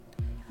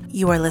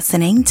You are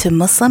listening to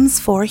Muslims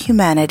for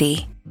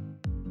Humanity.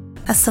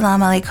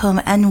 Assalamu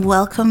alaikum and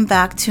welcome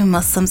back to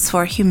Muslims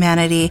for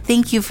Humanity.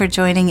 Thank you for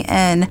joining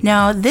in.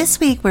 Now, this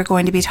week we're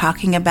going to be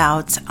talking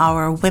about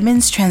our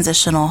women's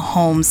transitional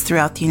homes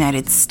throughout the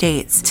United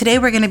States. Today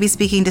we're going to be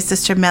speaking to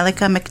Sister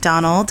Melika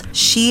McDonald.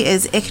 She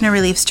is ICNA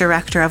Relief's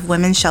Director of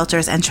Women's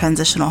Shelters and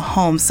Transitional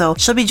Homes. So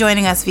she'll be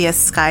joining us via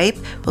Skype.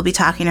 We'll be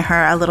talking to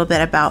her a little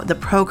bit about the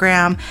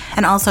program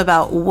and also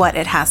about what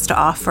it has to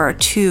offer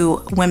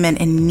to women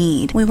in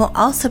need. We will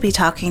also be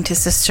talking to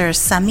Sister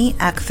Sami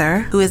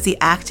Akhtar, who is the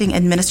Acting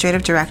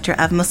Administrative Director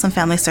of Muslim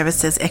Family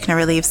Services, ICNA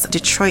Relief's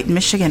Detroit,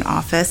 Michigan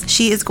office.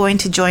 She is going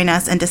to join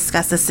us and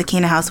discuss the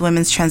Sakina House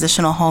Women's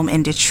Transitional Home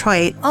in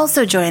Detroit.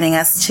 Also joining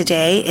us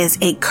today is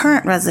a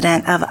current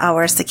resident of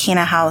our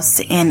Sakina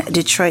House in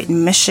Detroit,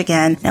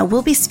 Michigan. Now,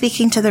 we'll be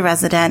speaking to the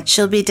resident.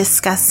 She'll be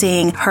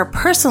discussing her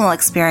personal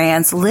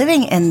experience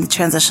living in the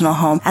transitional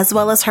home, as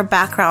well as her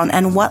background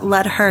and what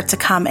led her to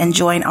come and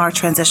join our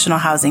transitional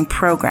housing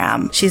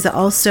program. She's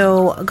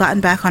also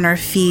gotten back on her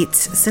feet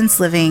since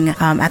living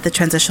at the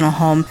transitional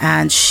home,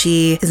 and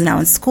she is now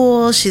in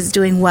school. She's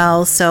doing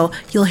well, so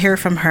you'll hear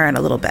from her in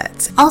a little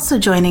bit. Also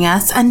joining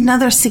us,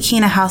 another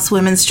Sakina House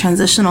Women's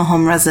Transitional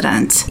Home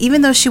resident.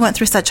 Even though she went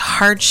through such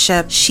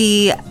hardship,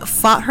 she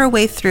fought her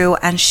way through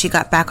and she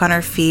got back on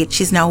her feet.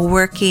 She's now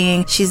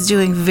working. She's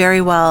doing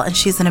very well, and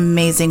she's an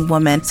amazing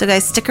woman. So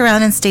guys, stick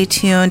around and stay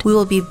tuned. We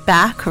will be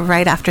back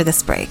right after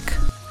this break.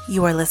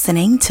 You are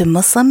listening to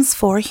Muslims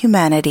for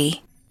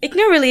Humanity.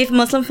 ICNA Relief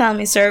Muslim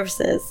Family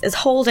Services is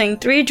holding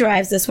 3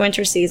 drives this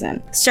winter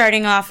season,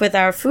 starting off with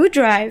our food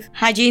drive,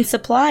 hygiene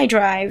supply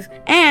drive,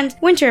 and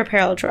winter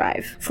apparel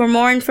drive. For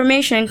more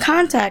information,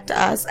 contact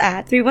us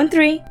at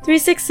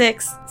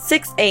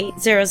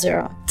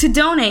 313-366-6800. To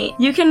donate,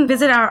 you can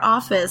visit our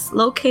office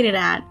located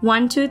at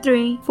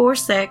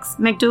 12346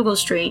 McDougal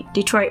Street,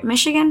 Detroit,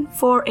 Michigan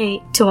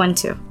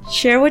 48212.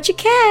 Share what you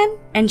can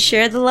and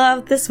share the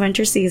love this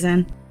winter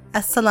season.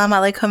 Assalamu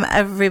alaikum,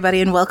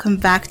 everybody, and welcome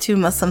back to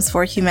Muslims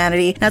for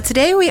Humanity. Now,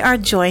 today we are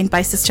joined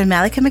by Sister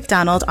Melika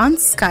McDonald on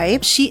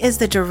Skype. She is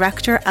the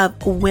Director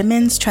of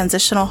Women's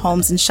Transitional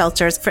Homes and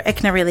Shelters for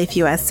ICNA Relief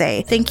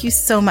USA. Thank you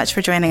so much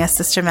for joining us,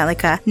 Sister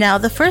Melika. Now,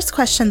 the first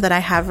question that I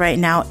have right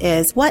now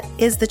is, what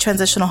is the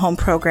Transitional Home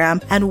Program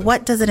and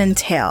what does it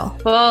entail?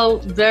 Well,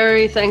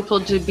 very thankful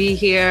to be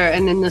here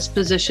and in this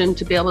position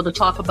to be able to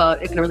talk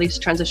about ICNA Relief's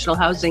Transitional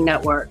Housing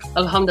Network.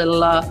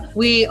 Alhamdulillah.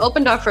 We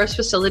opened our first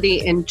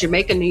facility in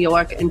Jamaica, New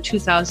York in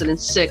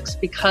 2006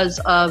 because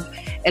of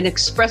an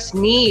expressed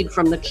need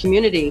from the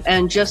community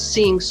and just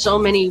seeing so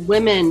many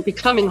women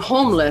becoming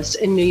homeless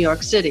in New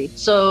York City.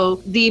 So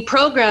the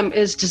program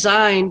is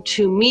designed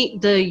to meet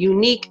the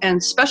unique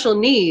and special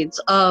needs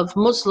of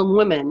Muslim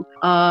women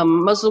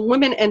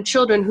and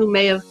children who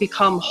may have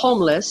become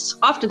homeless,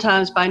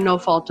 oftentimes by no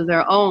fault of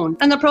their own.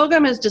 And the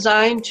program is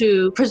designed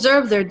to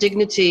preserve their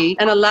dignity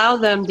and allow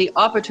them the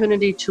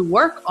opportunity to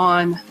work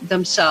on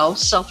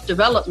themselves,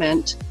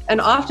 self-development, and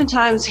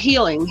oftentimes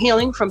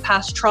healing from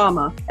past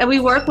trauma. And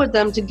we work with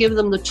them to give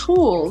them the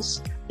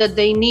tools that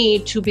they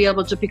need to be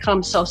able to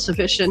become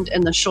self-sufficient in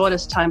the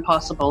shortest time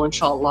possible,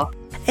 inshallah.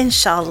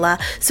 Inshallah.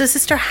 So,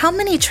 Sister, how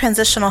many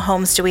transitional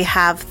homes do we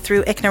have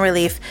through ICNA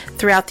Relief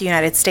throughout the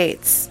United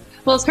States?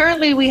 Well,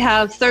 currently we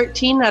have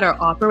 13 that are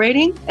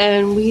operating,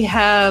 and we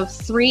have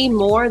 3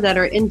 more that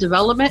are in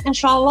development,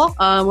 inshallah.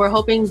 We're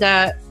hoping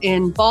that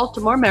in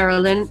Baltimore,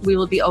 Maryland, we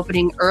will be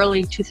opening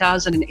early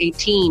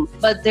 2018.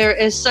 But there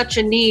is such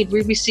a need.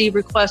 We receive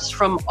requests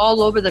from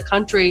all over the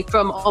country,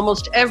 from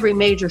almost every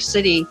major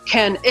city.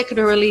 Can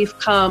ICNA Relief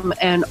come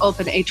and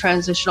open a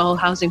transitional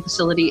housing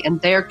facility in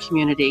their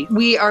community?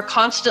 We are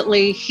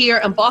constantly here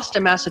in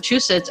Boston,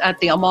 Massachusetts at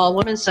the Amal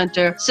Women's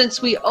Center.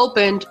 Since we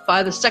opened,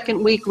 by the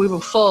second week, we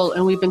were full,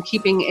 and we've been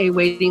keeping a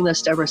waiting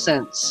list ever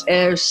since.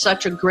 There's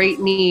such a great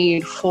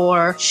need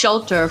for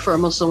shelter for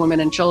Muslim women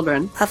and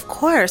children. Of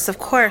course.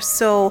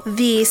 So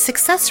the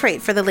success rate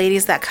for the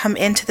ladies that come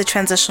into the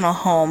transitional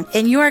home,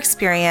 in your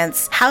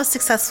experience, how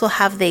successful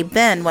have they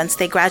been once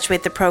they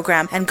graduate the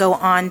program and go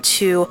on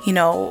to,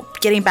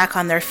 getting back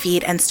on their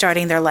feet and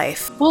starting their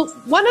life? Well,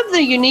 one of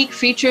the unique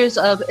features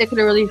of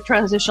ICNA Relief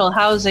Transitional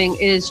Housing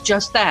is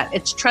just that.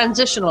 It's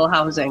transitional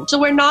housing. So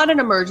we're not an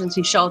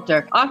emergency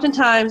shelter.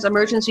 Oftentimes,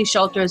 emergency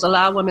shelters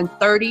allow women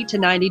 30 to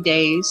 90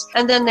 days,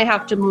 and then they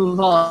have to move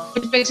on,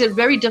 which makes it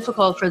very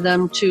difficult for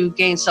them to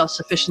gain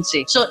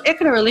self-sufficiency. So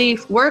ICNA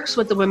Relief works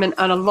with the women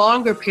on a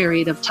longer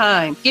period of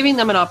time, giving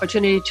them an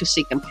opportunity to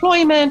seek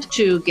employment,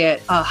 to get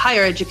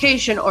higher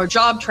education or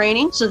job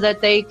training so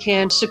that they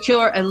can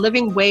secure a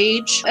living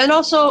wage and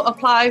also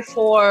apply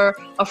for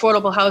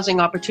affordable housing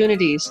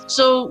opportunities.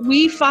 So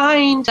we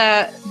find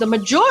that the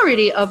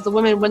majority of the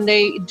women, when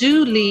they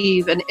do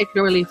leave an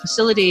ICNA Relief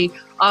facility,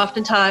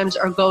 oftentimes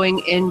are going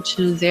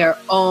into their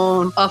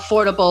own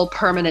affordable,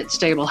 permanent,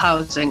 stable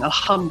housing,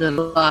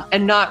 alhamdulillah,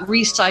 and not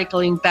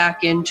recycling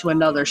back into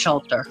another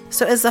shelter.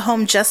 So is the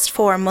home just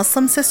for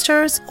Muslim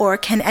sisters, or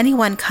can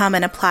anyone come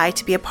and apply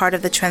to be a part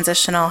of the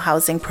transitional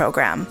housing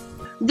program?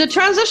 The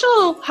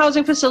transitional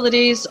housing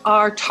facilities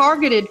are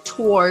targeted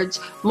towards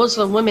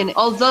Muslim women.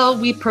 Although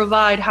we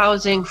provide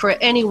housing for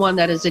anyone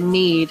that is in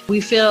need,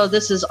 we feel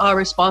this is our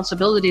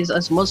responsibilities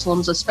as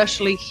Muslims,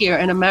 especially here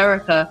in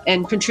America,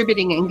 and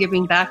contributing and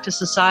giving back to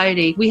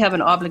society. We have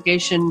an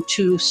obligation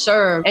to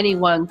serve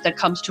anyone that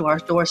comes to our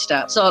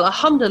doorstep. So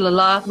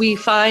alhamdulillah, we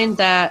find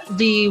that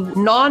the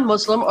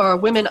non-Muslim or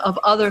women of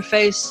other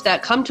faiths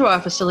that come to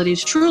our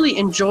facilities truly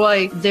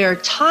enjoy their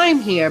time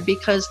here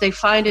because they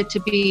find it to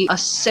be a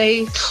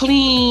safe,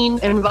 clean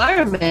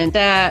environment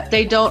that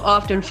they don't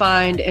often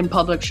find in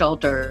public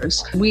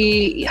shelters.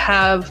 We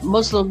have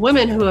Muslim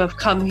women who have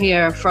come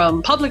here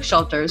from public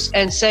shelters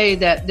and say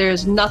that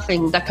there's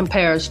nothing that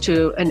compares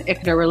to an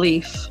ICNA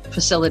relief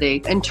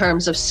facility in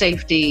terms of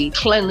safety,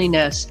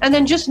 cleanliness, and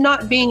then just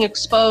not being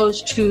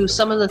exposed to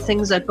some of the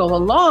things that go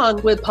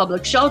along with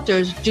public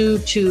shelters due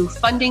to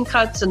funding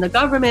cuts in the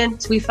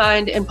government. We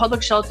find in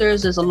public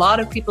shelters there's a lot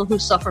of people who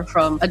suffer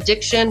from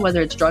addiction,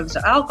 whether it's drugs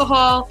or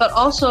alcohol, but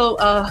also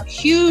a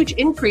huge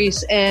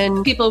increase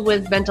in people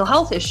with mental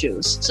health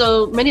issues.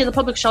 So many of the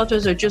public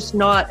shelters are just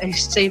not a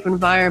safe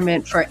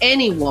environment for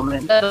any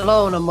woman, let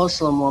alone a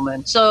Muslim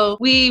woman. So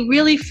we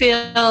really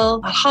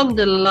feel,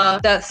 alhamdulillah,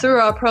 that through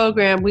our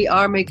program, we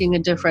are making a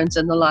difference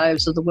in the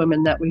lives of the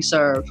women that we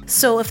serve.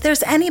 So if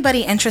there's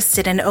anybody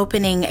interested in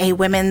opening a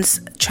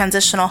women's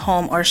transitional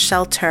home or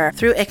shelter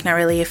through ICNA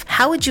Relief,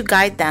 how would you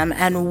guide them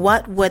and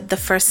what would the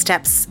first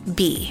steps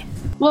be?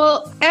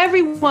 Well,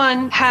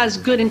 everyone has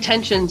good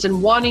intentions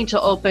in wanting to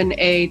open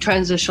a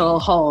transitional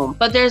home,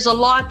 but there's a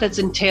lot that's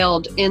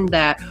entailed in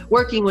that,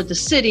 working with the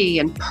city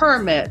and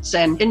permits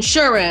and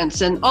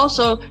insurance, and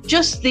also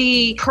just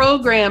the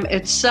program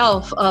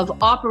itself of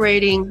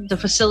operating the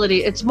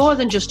facility. It's more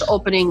than just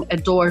opening a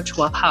door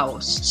to a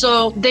house.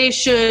 So they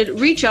should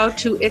reach out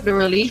to ICNA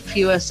Relief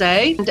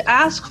USA and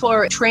ask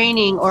for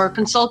training or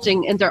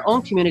consulting in their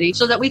own community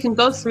so that we can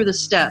go through the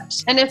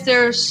steps. And if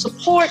there's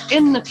support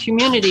in the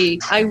community,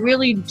 I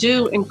really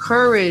do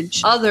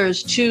encourage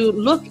others to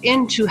look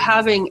into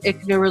having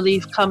ICNA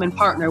Relief come and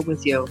partner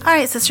with you. All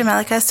right, Sister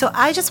Malika. So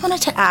I just wanted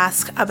to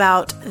ask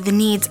about the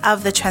needs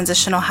of the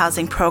transitional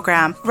housing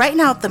program. Right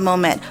now at the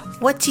moment,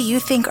 what do you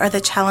think are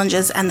the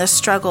challenges and the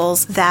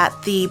struggles that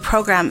the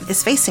program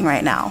is facing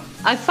right now?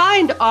 I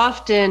find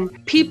often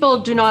people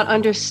do not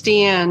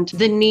understand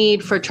the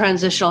need for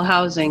transitional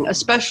housing,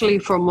 especially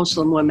for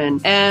Muslim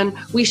women. And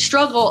we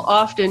struggle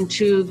often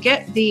to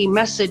get the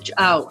message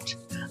out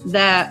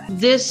that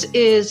this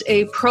is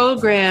a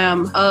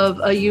program of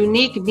a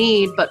unique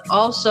need, but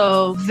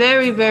also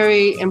very,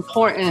 very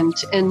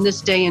important in this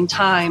day and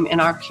time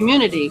in our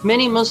community.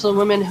 Many Muslim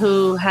women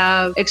who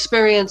have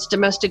experienced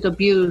domestic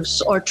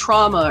abuse or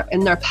trauma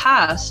in their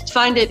past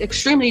find it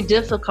extremely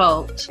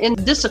difficult in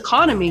this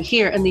economy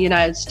here in the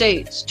United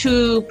States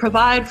to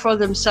provide for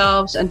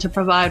themselves and to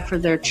provide for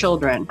their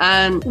children.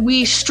 And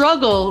we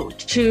struggle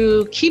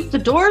to keep the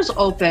doors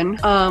open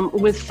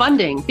with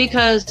funding,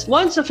 because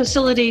once a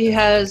facility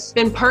has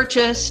been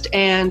purchased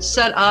and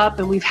set up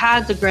and we've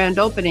had the grand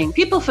opening,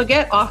 people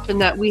forget often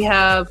that we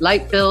have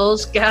light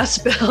bills, gas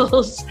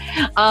bills,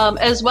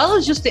 as well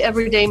as just the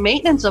everyday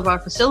maintenance of our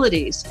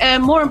facilities.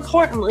 And more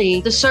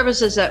importantly, the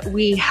services that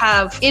we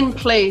have in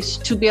place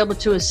to be able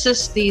to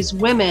assist these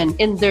women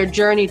in their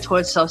journey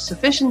towards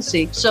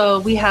self-sufficiency. So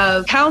we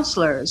have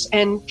counselors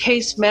and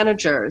case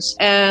managers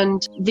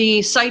and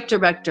the site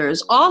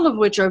directors, all of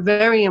which are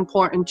very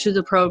important to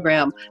the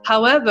program.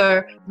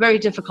 However, very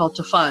difficult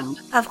to fund.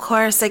 Of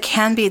course, it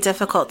can be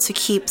difficult to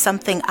keep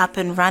something up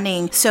and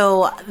running.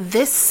 So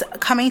this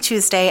coming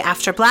Tuesday,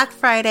 after Black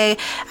Friday,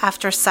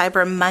 after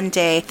Cyber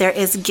Monday, there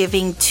is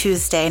Giving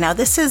Tuesday. Now,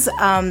 this is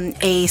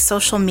a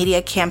social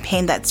media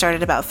campaign that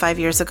started about 5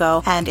 years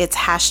ago, and it's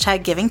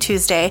hashtag Giving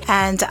Tuesday.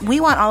 And we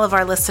want all of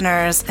our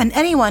listeners and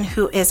anyone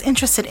who is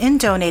interested in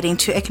donating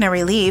to ICNA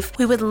Relief,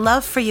 we would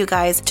love for you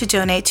guys to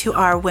donate to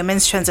our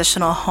women's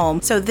transitional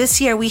home. So this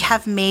year, we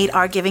have made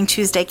our Giving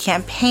Tuesday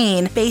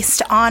campaign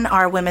based on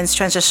our women's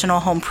transitional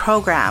home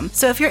program.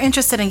 So if you're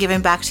interested in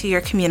giving back to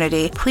your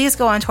community, please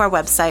go onto our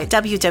website,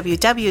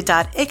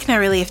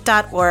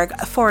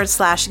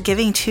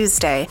 www.icnarelief.org/Giving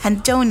Tuesday,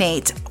 and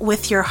donate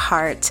with your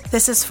heart.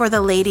 This is for the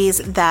ladies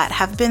that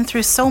have been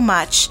through so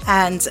much,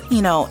 and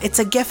it's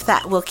a gift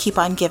that will keep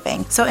on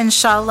giving. So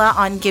inshallah,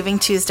 on Giving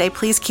Tuesday,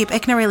 please keep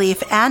ICNA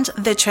Relief and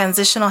the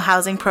Transitional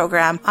Housing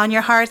Program on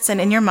your hearts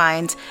and in your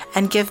mind,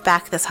 and give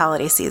back this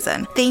holiday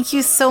season. Thank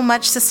you so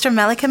much, Sister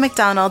Malika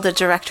McDonald, the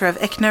Director of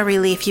ICNA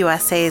Relief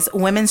USA's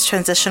Women's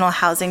Transitional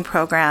Housing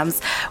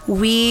Programs.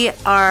 We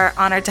are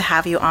honored to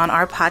have you on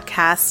our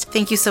podcast.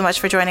 Thank you so much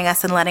for joining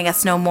us and letting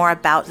us know more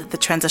about the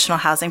transitional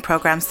housing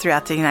programs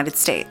throughout the United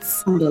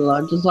States.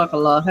 Alhamdulillah,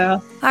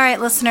 jazakallah. All right,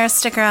 listeners,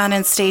 stick around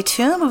and stay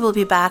tuned. We will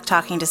be back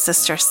talking to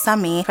Sister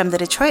Sumi from the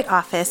Detroit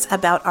office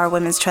about our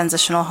women's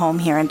transitional home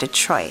here in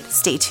Detroit.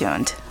 Stay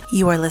tuned.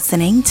 You are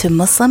listening to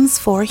Muslims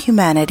for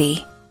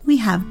Humanity. We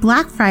have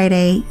Black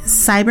Friday,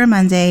 Cyber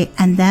Monday,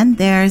 and then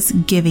there's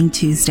Giving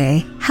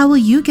Tuesday. How will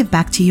you give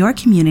back to your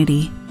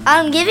community?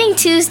 On Giving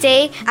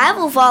Tuesday, I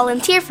will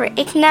volunteer for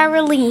ICNA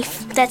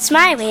Relief. That's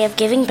my way of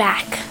giving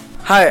back.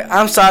 Hi,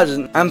 I'm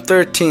Sajid. I'm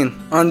 13.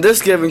 On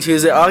this Giving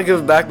Tuesday, I'll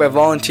give back by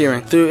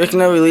volunteering through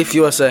ICNA Relief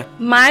USA.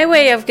 My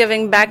way of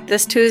giving back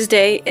this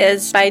Tuesday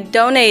is by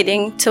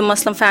donating to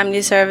Muslim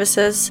Family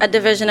Services, a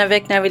division of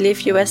ICNA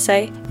Relief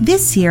USA.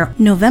 This year,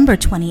 November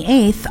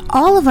 28th,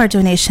 all of our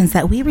donations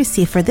that we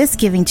receive for this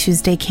Giving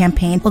Tuesday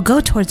campaign will go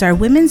towards our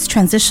Women's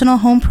Transitional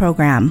Home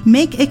Program.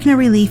 Make ICNA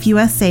Relief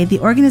USA the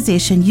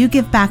organization you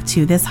give back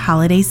to this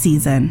holiday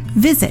season.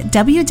 Visit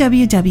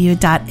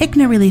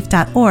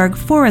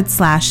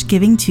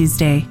www.icnarelief.org/Giving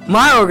Tuesday.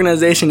 My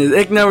organization is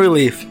ICNA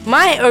Relief.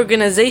 My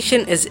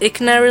organization is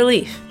ICNA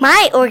Relief.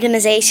 My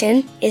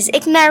organization is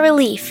ICNA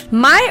Relief.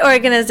 My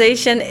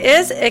organization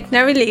is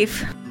ICNA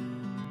Relief.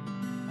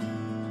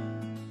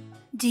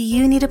 Do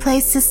you need a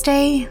place to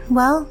stay?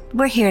 Well,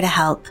 we're here to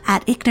help.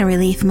 At ICNA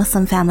Relief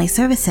Muslim Family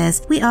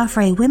Services, we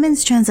offer a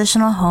women's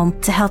transitional home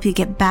to help you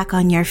get back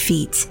on your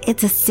feet.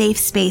 It's a safe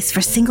space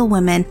for single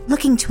women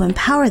looking to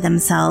empower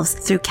themselves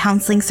through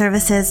counseling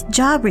services,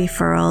 job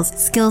referrals,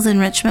 skills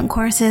enrichment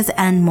courses,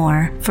 and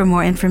more. For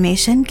more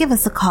information, give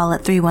us a call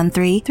at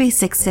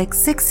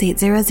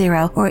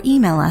 313-366-6800 or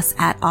email us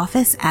at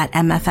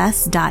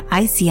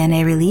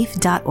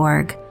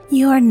office@mfs.icnarelief.org.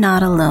 You are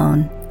not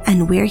alone,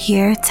 and we're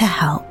here to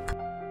help.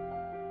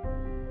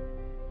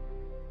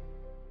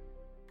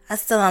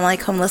 Assalamu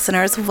alaikum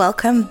listeners,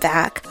 welcome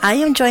back. I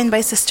am joined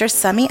by Sister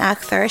Sami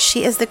Akhtar.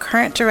 She is the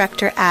current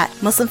director at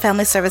Muslim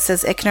Family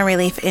Services ICNA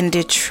Relief in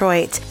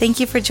Detroit.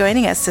 Thank you for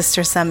joining us,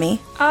 Sister Sami.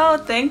 Oh,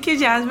 thank you,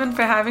 Jasmine,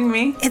 for having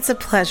me. It's a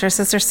pleasure,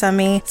 Sister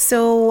Sami.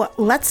 So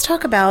let's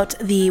talk about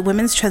the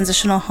women's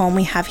transitional home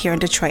we have here in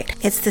Detroit.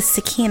 It's the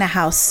ICNA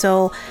house.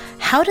 So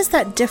how does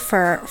that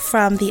differ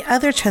from the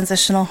other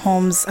transitional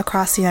homes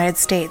across the United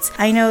States?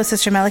 I know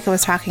Sister Malika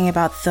was talking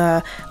about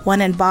the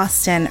one in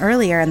Boston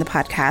earlier in the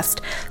podcast.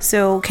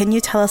 So can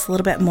you tell us a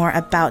little bit more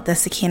about the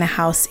ICNA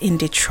house in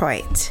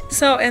Detroit?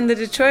 So in the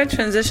Detroit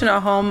Transitional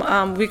Home,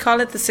 we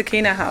call it the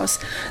ICNA house.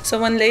 So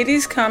when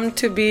ladies come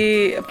to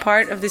be a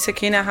part of the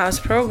ICNA house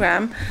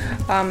program,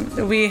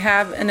 we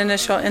have an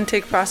initial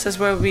intake process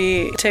where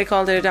we take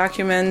all their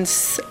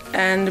documents,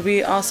 and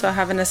we also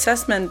have an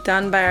assessment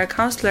done by our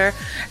counselor,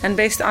 and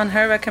based on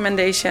her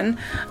recommendation,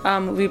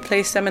 we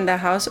place them in the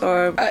house,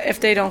 or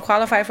if they don't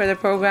qualify for the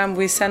program,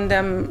 we send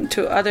them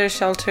to other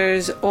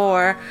shelters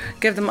or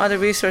give them other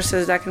resources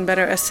that can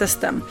better assist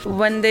them.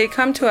 When they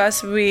come to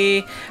us,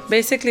 we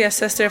basically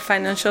assess their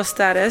financial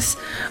status.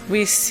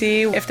 We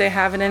see if they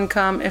have an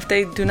income. If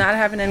they do not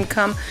have an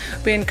income,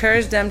 we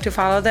encourage them to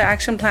follow the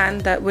action plan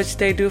that which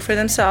they do for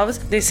themselves.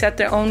 They set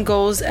their own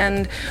goals,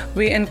 and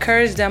we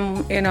encourage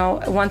them,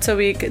 once a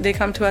week they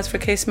come to us for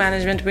case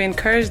management. We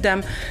encourage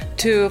them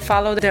to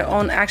follow their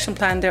own action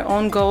plan, their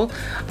own goals.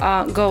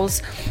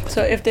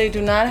 So if they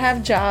do not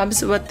have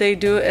jobs, what they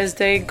do is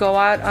they go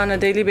out on a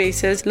daily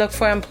basis, look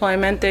for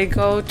employment. They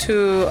go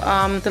to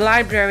the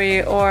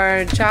library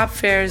or job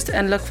fairs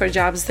and look for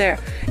jobs there.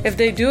 If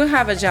they do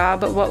have a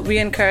job, what we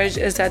encourage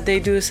is that they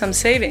do some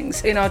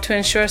savings, to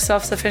ensure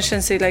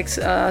self-sufficiency, like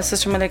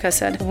Sister Malika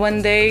said.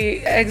 When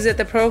they exit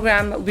the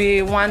program,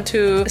 we want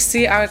to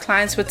see our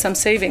clients with some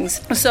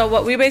savings. So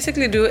what we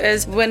basically do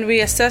is when we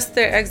assess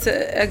their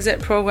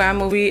exit program,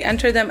 we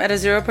enter them at a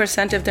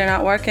 0% if they're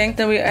not working.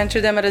 Then we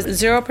enter them at a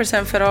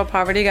 0% federal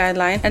poverty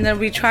guideline, and then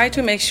we try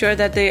to make sure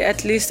that they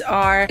at least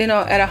are,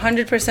 at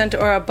 100%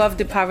 or above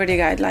the poverty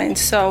guidelines.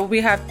 So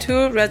we have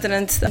 2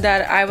 residents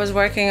that I was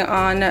working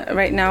on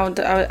right now.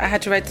 I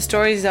had to write the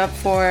stories up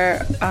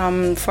for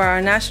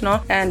our national,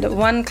 and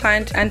one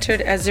client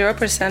entered at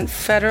 0%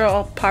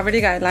 federal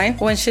poverty guideline.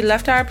 When she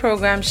left our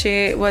program,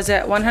 she was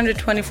at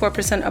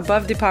 124%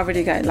 above the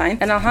poverty guideline,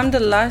 and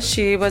alhamdulillah,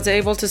 she was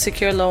able to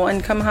secure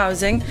low-income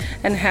housing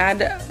and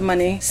had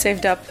money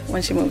saved up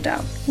when she moved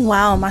out.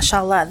 Wow,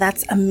 mashallah,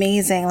 that's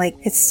amazing.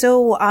 It's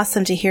so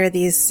awesome to hear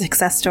these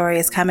success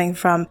stories coming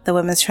from the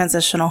women's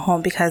transitional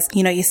home, because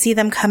you see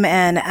them come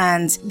in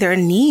and they're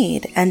in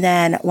need, and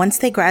then once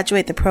they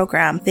graduate the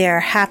program, they're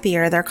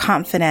happier, they're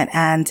confident,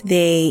 and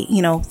they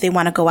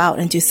want to go out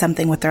and do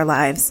something with their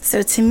lives.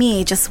 So to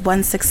me, just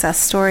one success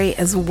story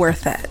is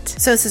worth it.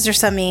 So Sister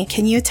Sami,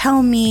 can you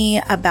tell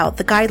me about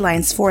the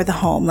guidelines for the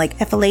home?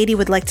 If a lady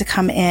would like to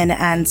come in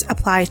and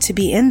apply to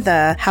be in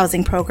the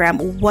housing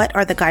program, what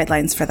are the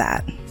guidelines for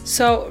that?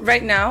 So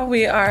right now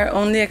we are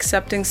only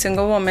accepting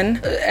single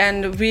women,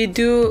 and we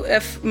do,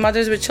 if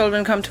mothers with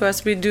children come to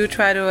us, we do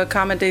try to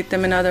accommodate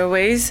them in other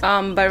ways.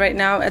 But right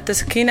now at the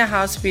ICNA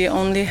house, we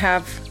only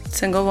have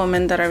single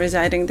women that are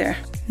residing there.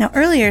 Now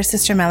earlier,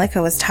 Sister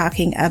Malika was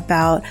talking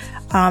about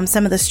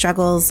some of the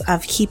struggles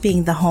of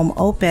keeping the home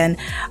open.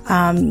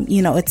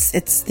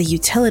 It's the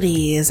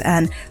utilities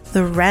and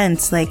the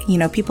rent.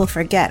 People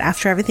forget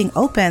after everything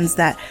opens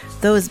that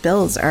those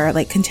bills are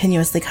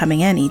continuously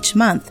coming in each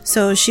month.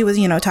 So she was,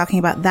 talking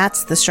about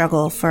that's the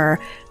struggle for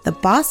the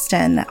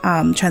Boston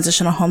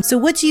transitional home. So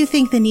what do you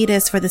think the need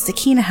is for the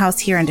ICNA house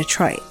here in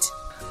Detroit?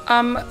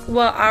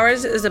 Well,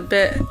 ours is a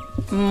bit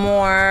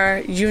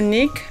more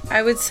unique,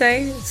 I would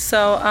say.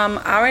 So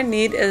our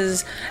need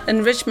is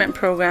enrichment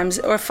programs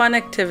or fun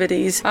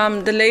activities.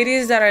 The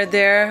ladies that are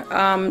there,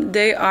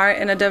 they are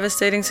in a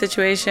devastating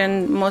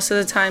situation. Most of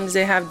the times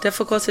they have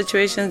difficult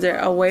situations. They're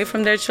away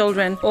from their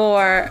children,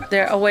 or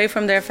they're away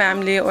from their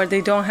family, or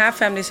they don't have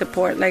family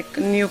support, like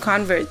new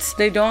converts.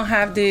 They don't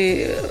have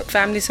the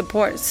family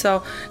support.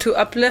 So to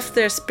uplift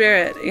their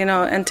spirit,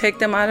 and take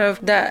them out of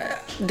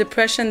that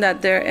depression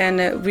that they're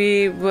in,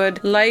 we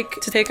would like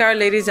to take our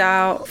ladies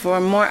out for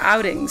more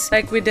outings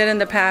like we did in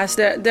the past.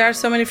 There are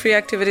so many free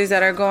activities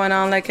that are going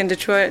on, like in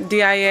Detroit,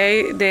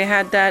 DIA, they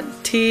had that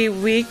tea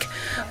week.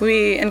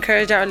 We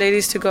encouraged our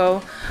ladies to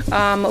go.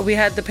 We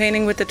had the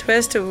painting with the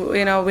twist.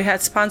 We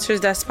had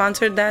sponsors that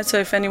sponsored that. So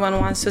if anyone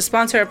wants to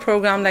sponsor a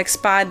program like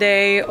Spa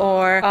Day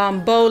or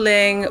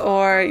bowling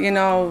or,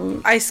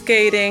 ice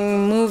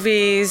skating,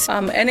 movies,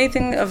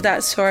 anything of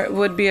that sort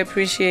would be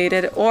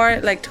appreciated. Or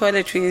like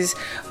toiletries.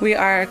 We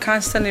are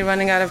constantly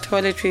running out of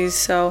toiletries.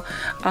 So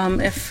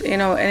if,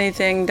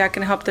 anything that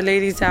can help the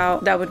ladies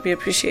out, that would be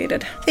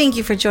appreciated. Thank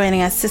you for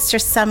joining us, Sister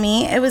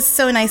Sami. It was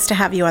so nice to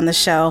have you on the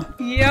show.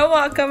 You're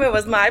welcome. It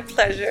was my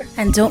pleasure.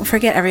 And don't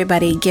forget,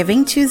 everybody,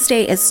 Giving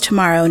Tuesday is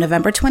tomorrow,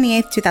 November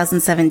 28th,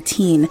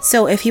 2017.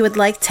 So if you would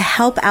like to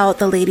help out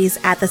the ladies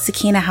at the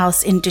ICNA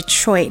House in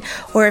Detroit,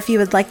 or if you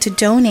would like to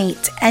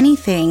donate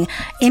anything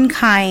in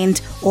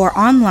kind or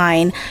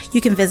online, you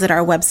can visit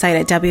our website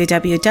at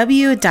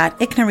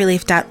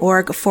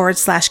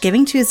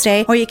www.icnarelief.org/Giving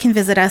Tuesday, or you can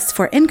visit us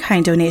for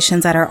in-kind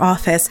donations at our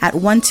office at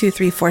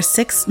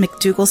 12346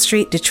 McDougal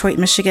Street, Detroit,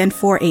 Michigan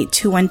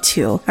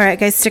 48212. All right,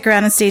 guys, stick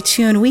around and stay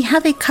tuned. We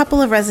have a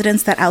couple of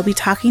residents that I'll be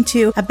talking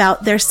to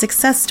about their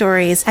success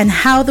stories and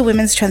how the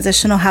Women's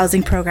Transitional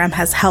Housing Program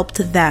has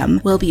helped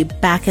them. We'll be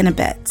back in a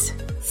bit.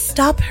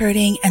 Stop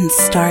hurting and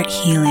start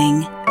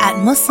healing. At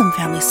Muslim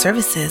Family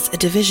Services, a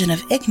division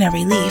of ICNA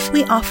Relief,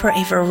 we offer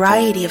a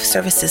variety of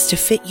services to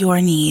fit your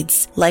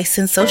needs.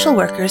 Licensed social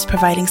workers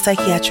providing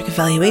psychiatric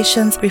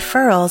evaluations,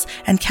 referrals,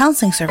 and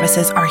counseling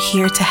services are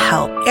here to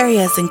help.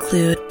 Areas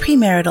include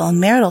premarital and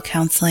marital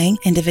counseling,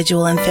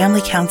 individual and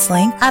family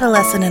counseling,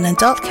 adolescent and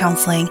adult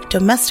counseling,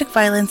 domestic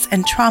violence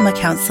and trauma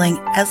counseling,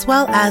 as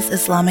well as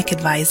Islamic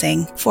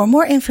advising. For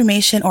more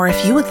information, or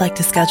if you would like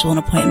to schedule an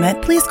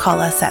appointment, please call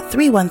us at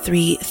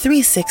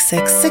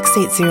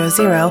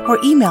 313-366-6800 or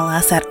email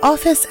us at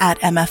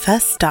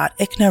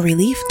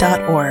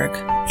office@mfs.icnarelief.org.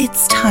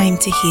 It's time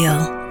to heal,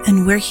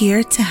 and we're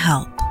here to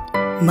help.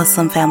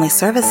 Muslim Family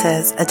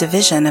Services, a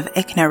division of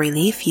ICNA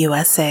Relief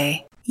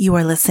USA. You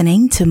are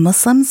listening to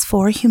Muslims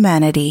for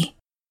Humanity.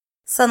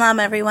 Salam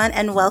everyone,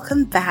 and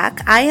welcome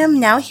back. I am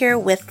now here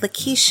with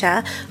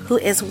Lakeisha, who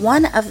is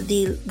one of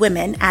the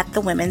women at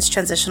the Women's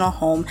Transitional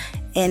Home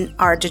in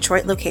our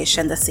Detroit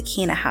location, the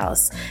ICNA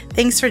House.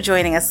 Thanks for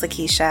joining us,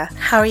 Lakeisha.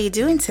 How are you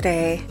doing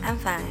today? I'm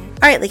fine.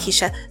 All right,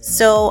 Lakeisha.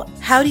 So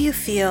how do you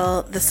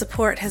feel the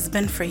support has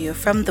been for you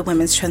from the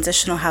Women's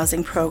Transitional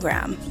Housing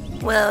Program?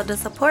 Well, the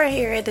support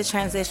here at the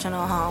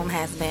Transitional Home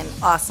has been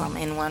awesome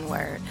in one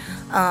word.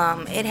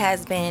 It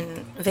has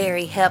been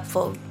very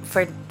helpful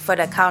for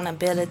the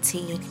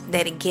accountability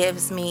that it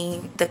gives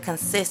me, the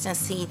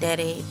consistency that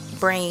it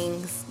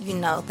brings,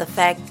 the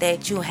fact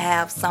that you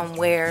have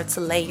somewhere to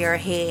lay your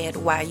head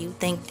while you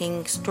think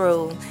things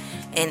through,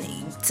 and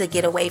to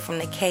get away from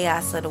the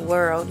chaos of the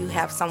world, you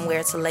have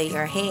somewhere to lay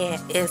your head.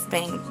 It's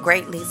been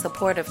greatly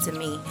supportive to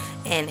me,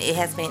 and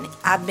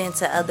I've been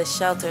to other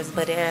shelters,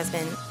 but there has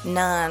been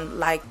none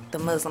like the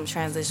Muslim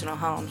Transitional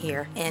Home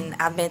here. And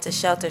I've been to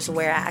shelters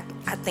where I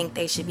think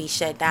they should be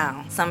shut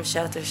down. Some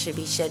shelters should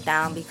be shut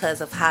down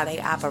because of how they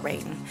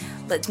operate.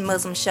 But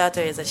Muslim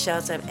shelter is a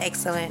shelter of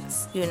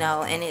excellence,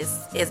 and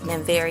it's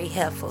been very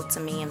helpful to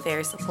me and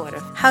very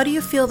supportive. How do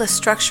you feel the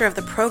structure of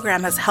the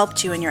program has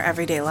helped you in your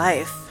everyday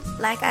life?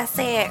 Like I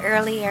said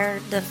earlier,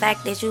 the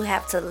fact that you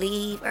have to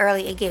leave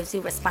early, it gives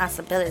you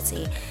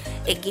responsibility.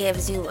 It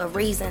gives you a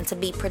reason to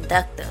be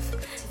productive.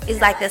 It's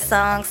like the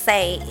song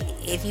say,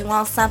 if you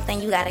want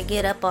something, you got to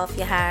get up off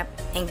your high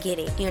and get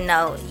it. You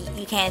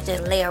can't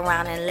just lay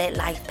around and let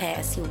life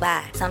pass you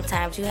by.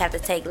 Sometimes you have to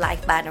take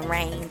life by the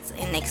reins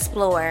and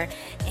explore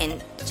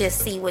and just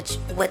see what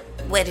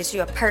is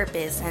your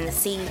purpose, and to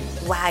see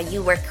why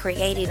you were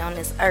created on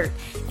this earth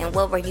and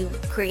what were you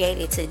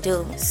created to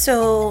do.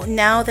 So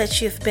now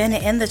that you've been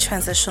in the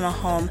transitional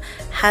home,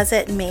 has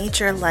it made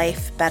your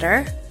life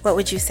better? What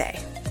would you say?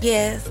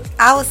 Yes,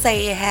 I would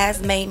say it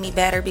has made me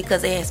better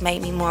because it has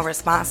made me more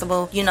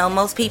responsible.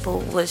 Most people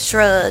would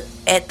shrug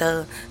at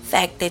the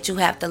fact that you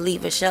have to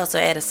leave a shelter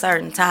at a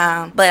certain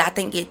time, but I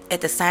think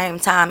at the same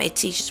time it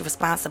teaches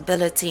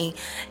responsibility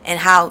and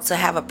how to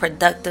have a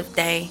productive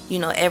day.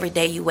 Every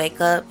day you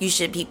wake up, you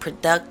should be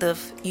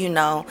productive.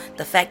 The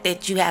fact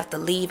that you have to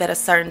leave at a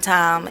certain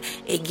time,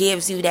 it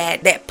gives you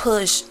that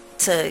push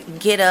to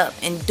get up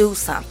and do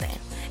something,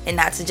 and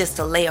not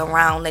to lay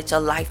around, let your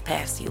life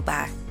pass you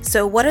by.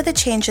 So what are the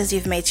changes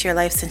you've made to your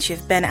life since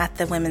you've been at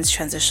the Women's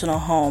Transitional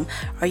Home?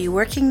 Are you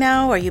working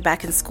now? Are you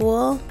back in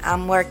school?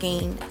 I'm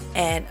working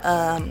at,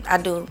 I'm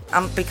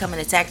becoming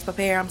a tax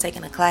preparer. I'm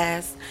taking a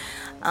class.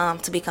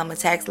 to become a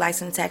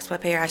licensed tax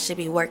preparer. I should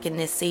be working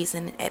this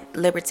season at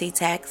Liberty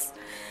Tax.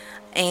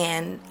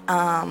 And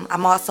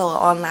I'm also an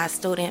online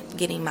student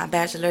getting my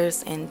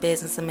bachelor's in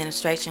business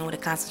administration with a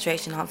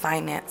concentration on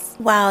finance.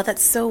 Wow,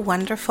 that's so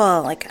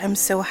wonderful. Like, I'm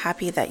so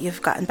happy that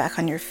you've gotten back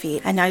on your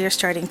feet and now you're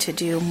starting to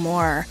do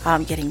more,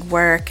 getting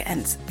work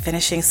and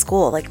finishing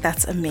school. Like,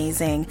 that's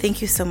amazing.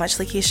 Thank you so much,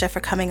 Lakeisha, for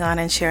coming on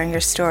and sharing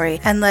your story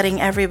and letting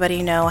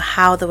everybody know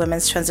how the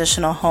Women's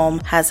Transitional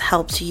Home has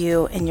helped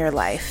you in your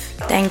life.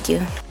 Thank you.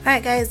 All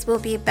right, guys, we'll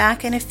be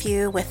back in a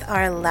few with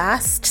our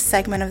last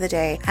segment of the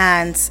day,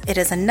 and it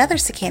is another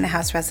ICNA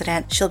House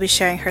resident. She'll be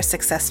sharing her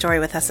success story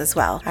with us as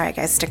well. All right,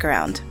 guys, stick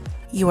around.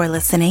 You are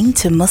listening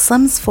to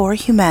Muslims for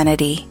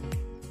Humanity.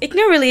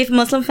 ICNA Relief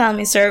Muslim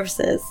Family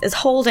Services is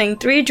holding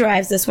 3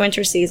 drives this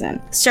winter season,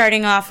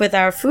 starting off with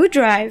our food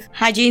drive,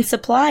 hygiene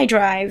supply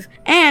drive,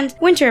 and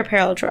winter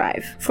apparel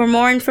drive. For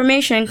more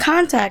information,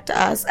 contact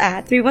us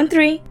at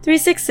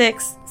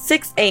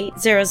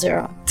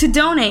 313-366-6800. To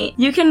donate,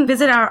 you can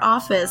visit our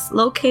office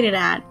located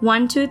at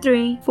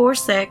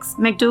 12346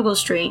 McDougal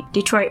Street,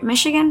 Detroit,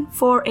 Michigan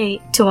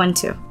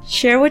 48212.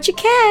 Share what you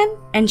can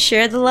and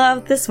share the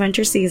love this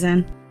winter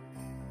season.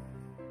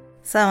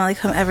 Assalamu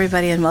alaikum,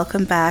 everybody, and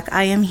welcome back.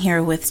 I am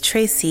here with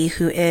Tracy,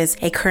 who is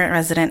a current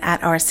resident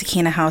at our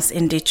ICNA House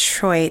in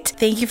Detroit.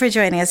 Thank you for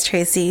joining us,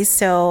 Tracy.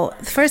 So,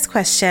 the first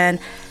question,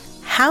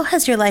 how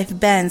has your life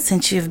been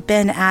since you've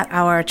been at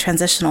our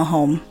transitional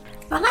home?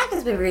 My life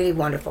has been really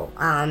wonderful.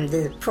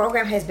 The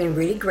program has been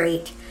really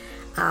great.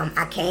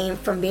 I came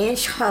from being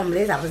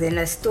homeless. I was in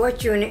a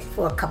storage unit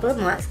for a couple of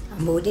months. I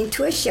moved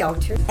into a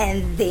shelter,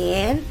 and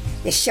then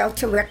the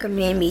shelter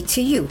recommended me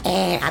to you.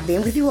 And I've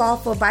been with you all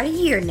for about a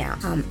year now.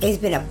 It's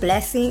been a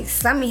blessing.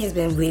 Summy has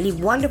been really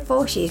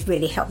wonderful. She's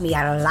really helped me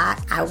out a lot.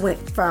 I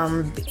went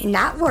from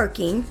not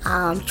working,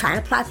 trying to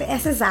apply for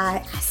SSI.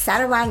 I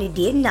sat around and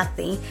did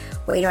nothing.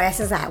 Waiting on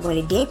SSI. When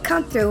it didn't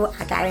come through,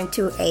 I got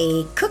into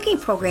a cooking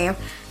program.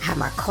 I have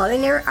my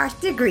culinary arts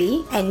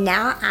degree, and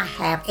now I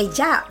have a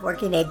job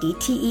working at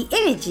DTE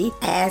Energy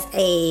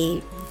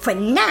for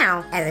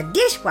now, as a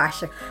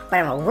dishwasher, but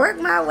I'm gonna work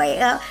my way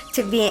up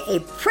to being a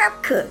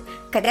prep cook,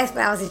 because that's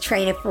what I was in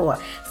training for.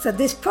 So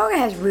this program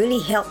has really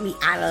helped me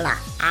out a lot.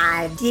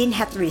 I didn't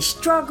have to really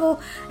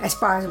struggle as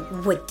far as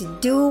what to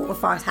do, as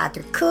far as how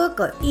to cook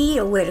or eat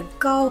or where to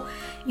go.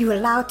 You're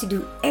allowed to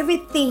do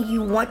everything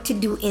you want to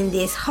do in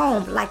this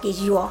home like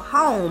it's your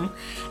home,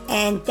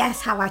 and that's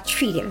how I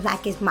treat it,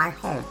 like it's my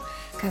home.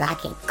 Because I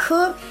can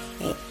cook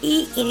and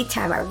eat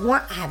anytime I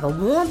want. I have a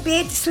warm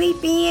bed to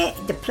sleep in.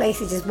 The place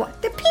is just wonderful.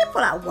 The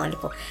people are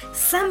wonderful.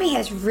 Summy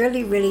has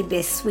really, really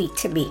been sweet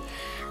to me.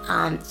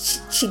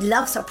 She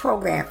loves her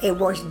program. It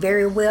works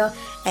very well,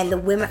 and the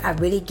women are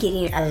really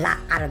getting a lot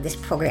out of this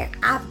program.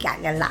 I've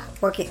gotten a lot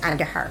working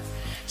under her.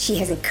 She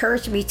has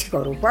encouraged me to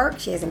go to work.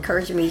 She has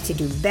encouraged me to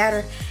do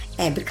better.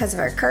 And because of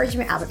her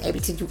encouragement, I was able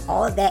to do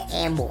all of that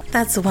and more.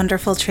 That's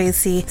wonderful,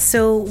 Tracy.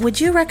 So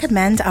would you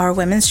recommend our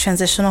Women's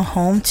Transitional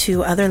Home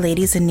to other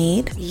ladies in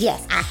need?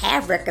 Yes, I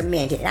have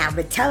recommended. And I've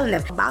been telling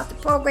them about the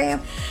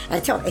program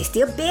and told them there's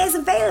still beds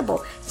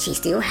available. She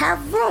still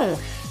have room.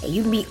 And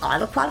you meet all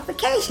the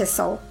qualifications,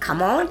 so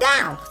come on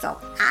down.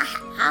 So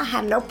I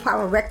have no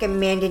problem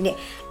recommending it.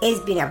 It's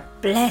been a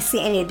blessing,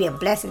 and it'll be a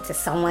blessing to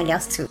someone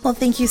else too. Well,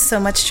 thank you so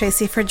much,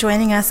 Tracy, for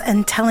joining us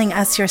and telling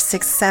us your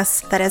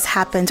success that has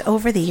happened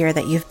over the year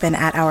that you've been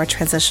at our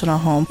transitional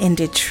home in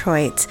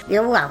Detroit.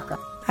 You're welcome.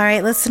 All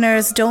right,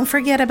 listeners, don't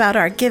forget about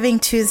our Giving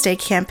Tuesday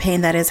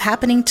campaign that is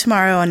happening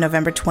tomorrow on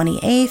November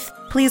 28th.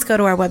 Please go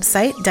to our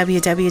website,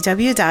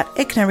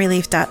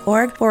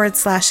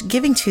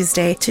 www.icnarelief.org/Giving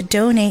Tuesday to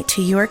donate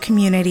to your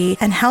community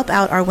and help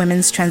out our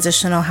Women's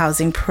Transitional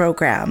Housing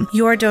Program.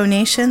 Your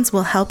donations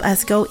will help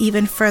us go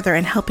even further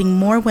in helping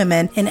more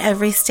women in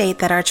every state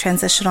that our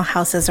transitional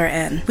houses are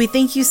in. We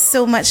thank you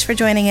so much for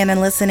joining in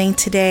and listening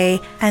today,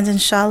 and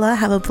inshallah,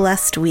 have a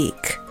blessed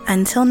week.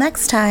 Until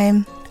next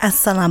time.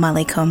 Assalamu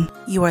alaikum.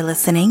 You are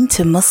listening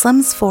to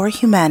Muslims for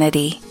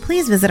Humanity.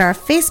 Please visit our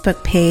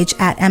Facebook page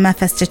at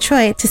MFS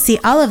Detroit to see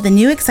all of the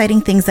new exciting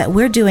things that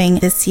we're doing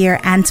this year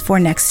and for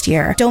next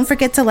year. Don't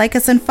forget to like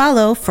us and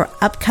follow for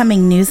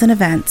upcoming news and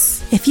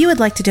events. If you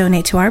would like to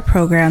donate to our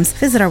programs,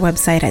 visit our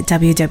website at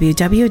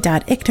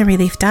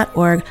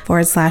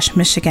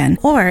www.icnarelief.org/Michigan.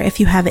 Or if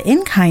you have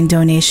in-kind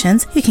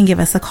donations, you can give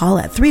us a call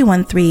at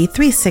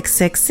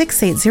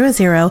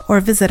 313-366-6800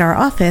 or visit our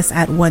office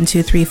at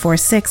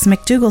 12346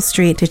 McDougal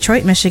Street,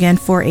 Detroit, Michigan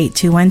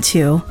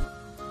 48212.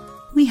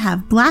 We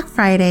have Black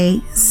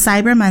Friday,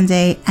 Cyber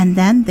Monday, and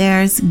then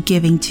there's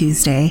Giving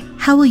Tuesday.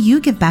 How will you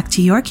give back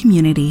to your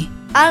community?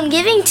 On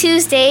Giving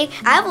Tuesday,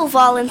 I will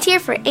volunteer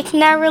for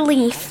ICNA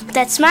Relief.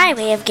 That's my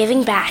way of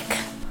giving back.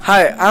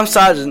 Hi, I'm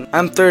Sajid.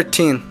 I'm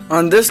 13.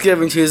 On this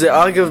Giving Tuesday,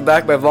 I'll give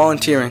back by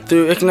volunteering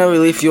through ICNA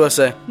Relief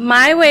USA.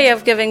 My way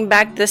of giving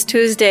back this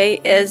Tuesday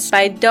is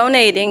by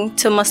donating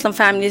to Muslim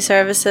Family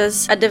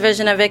Services, a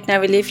division of ICNA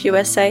Relief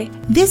USA.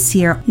 This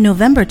year,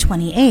 November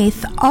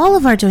 28th, all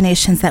of our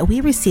donations that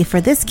we receive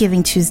for this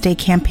Giving Tuesday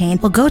campaign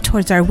will go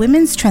towards our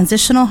Women's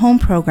Transitional Home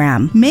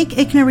Program. Make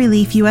ICNA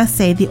Relief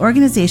USA the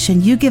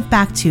organization you give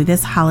back to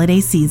this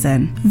holiday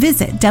season.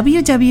 Visit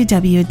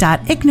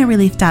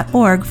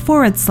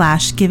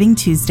www.icnarelief.org/Giving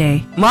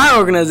Tuesday. My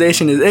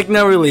organization is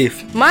ICNA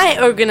Relief. My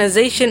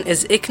organization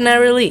is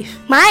ICNA Relief.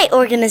 My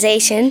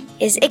organization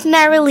is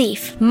ICNA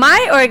Relief.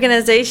 My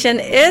organization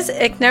is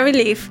ICNA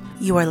Relief.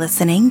 You are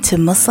listening to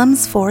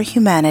Muslims for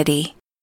Humanity.